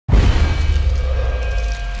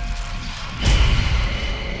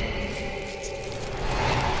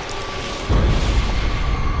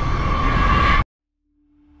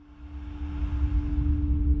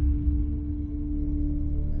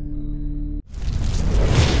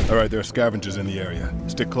All right, there are scavengers in the area.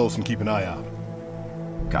 Stick close and keep an eye out.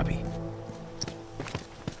 Copy.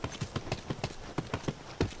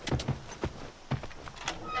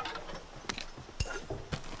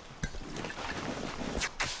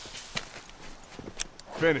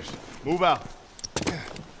 Finished. Move out.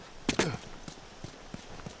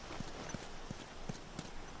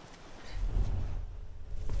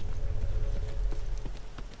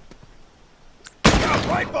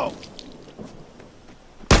 Rifle!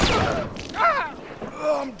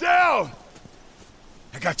 I'm down!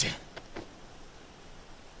 I got you.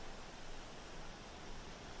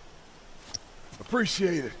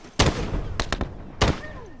 Appreciate it.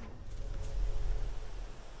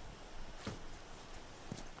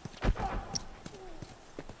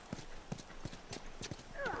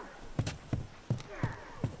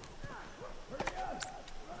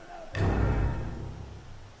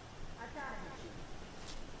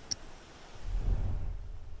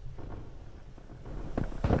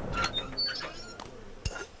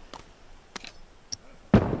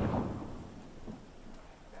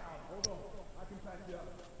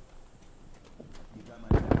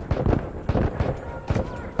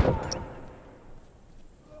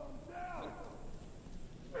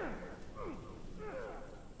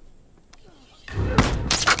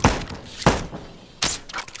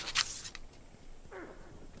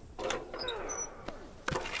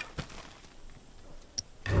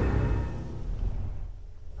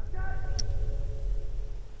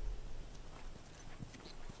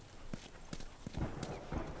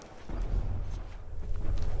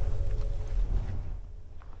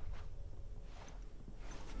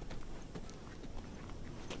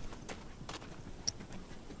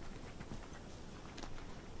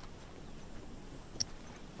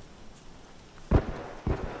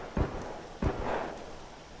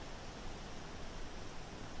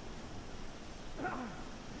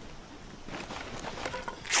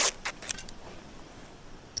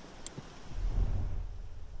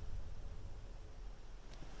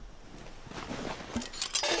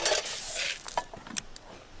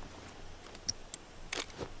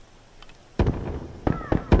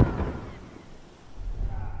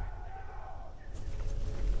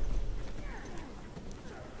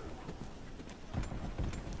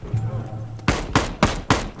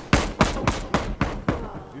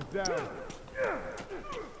 Down.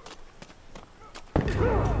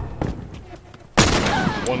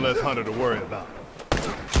 One less hunter to worry about.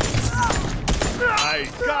 I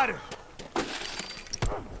got it.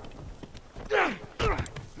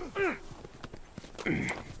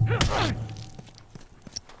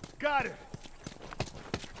 Got it.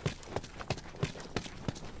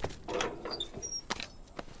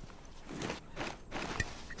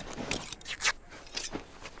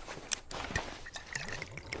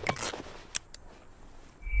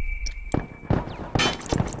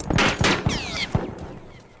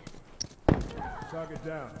 Target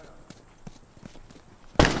down.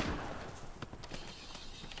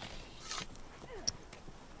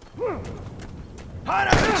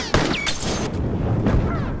 Hunter!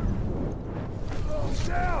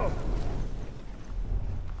 Down!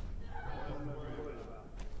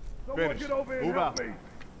 Finish. Get over here. Move out. Me.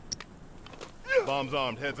 Bomb's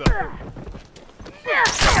armed. Heads up.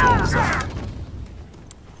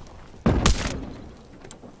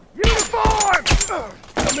 Uniform!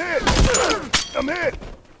 I'm hit! I'm hit!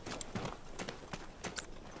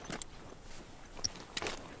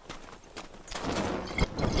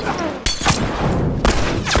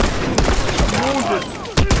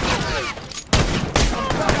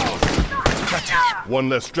 One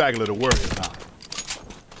less straggler to worry about.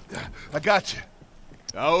 I got you.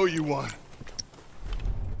 I owe you one.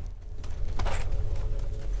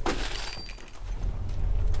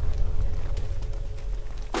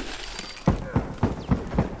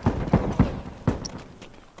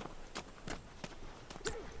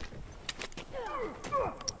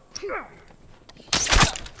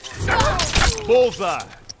 Bullseye.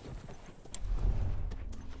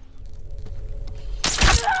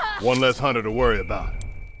 One less hunter to worry about.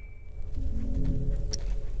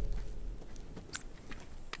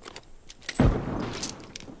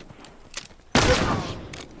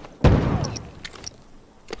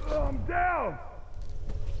 I'm down.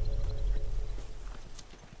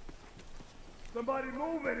 Somebody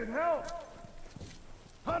move it and help.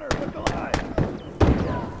 Hunter, look alive.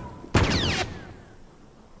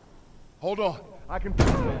 Hold on. I can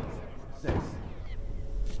fix this. 6.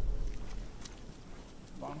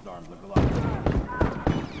 Bomb's arms look alive.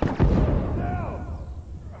 Down!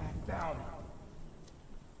 Down.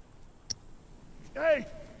 Hey!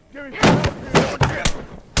 Give me some help here.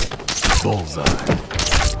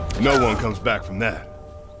 Bullseye. No one comes back from that.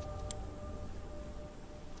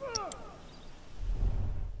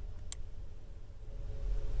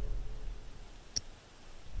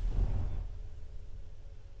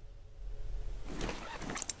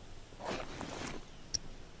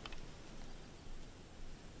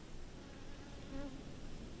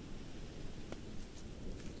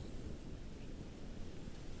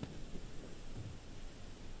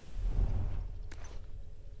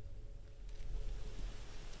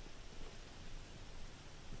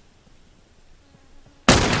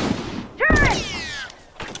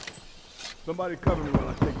 Somebody cover me while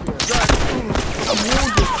I take care of that. I'm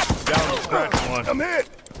wounded. Down to scratch one. I'm hit.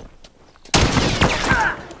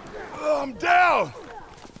 I'm down.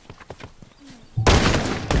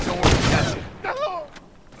 Don't worry, that's it.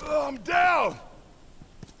 I'm down.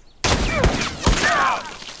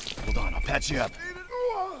 Hold on, I'll patch you up.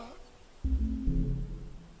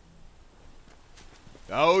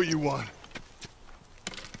 I owe you one.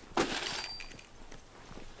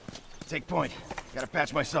 Take point. Gotta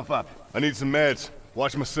patch myself up. I need some meds.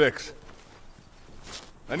 Watch my 6.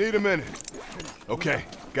 I need a minute. Okay,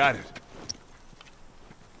 got it.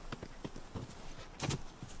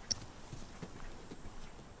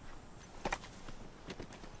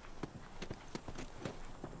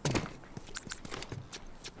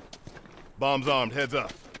 Bombs armed, heads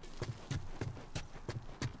up.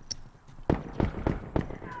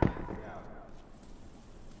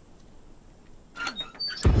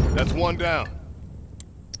 That's one down.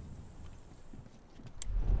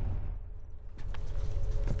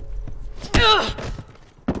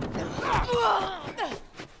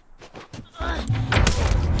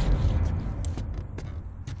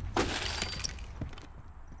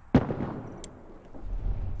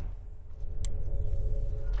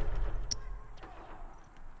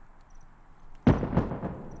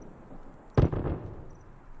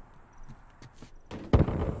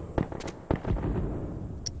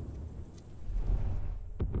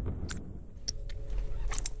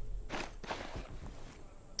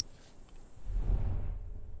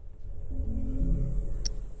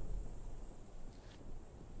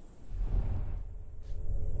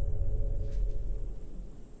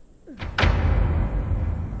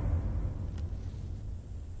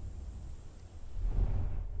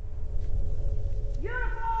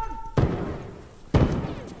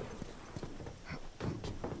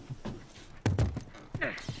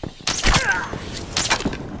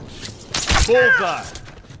 Bullseye!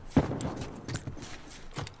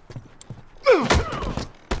 No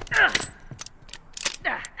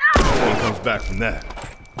one comes back from that.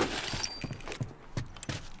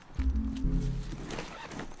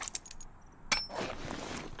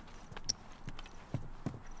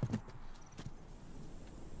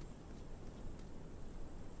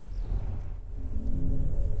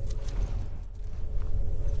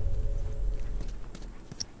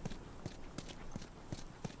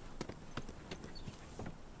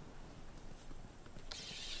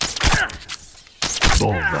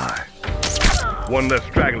 Bullseye. One less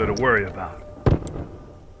straggler to worry about.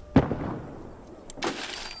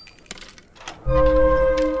 No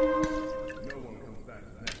one comes back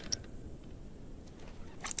from that.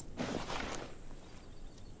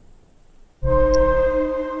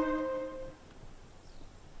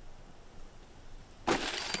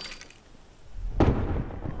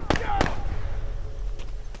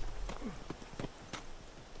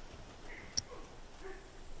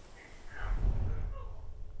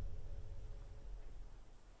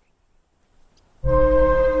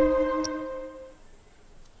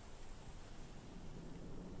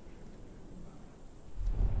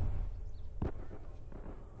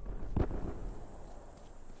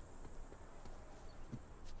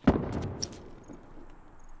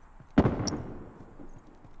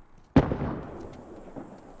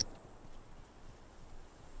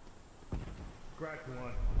 Scratch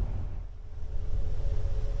one.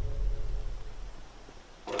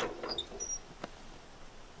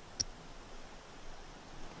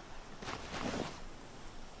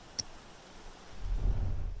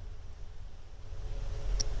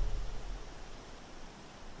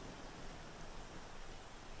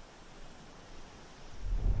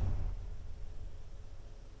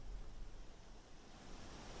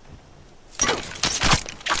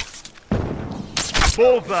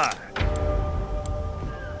 Bullseye!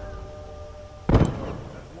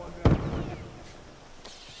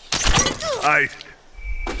 Iced.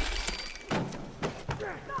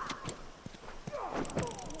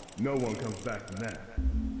 No one comes back from that.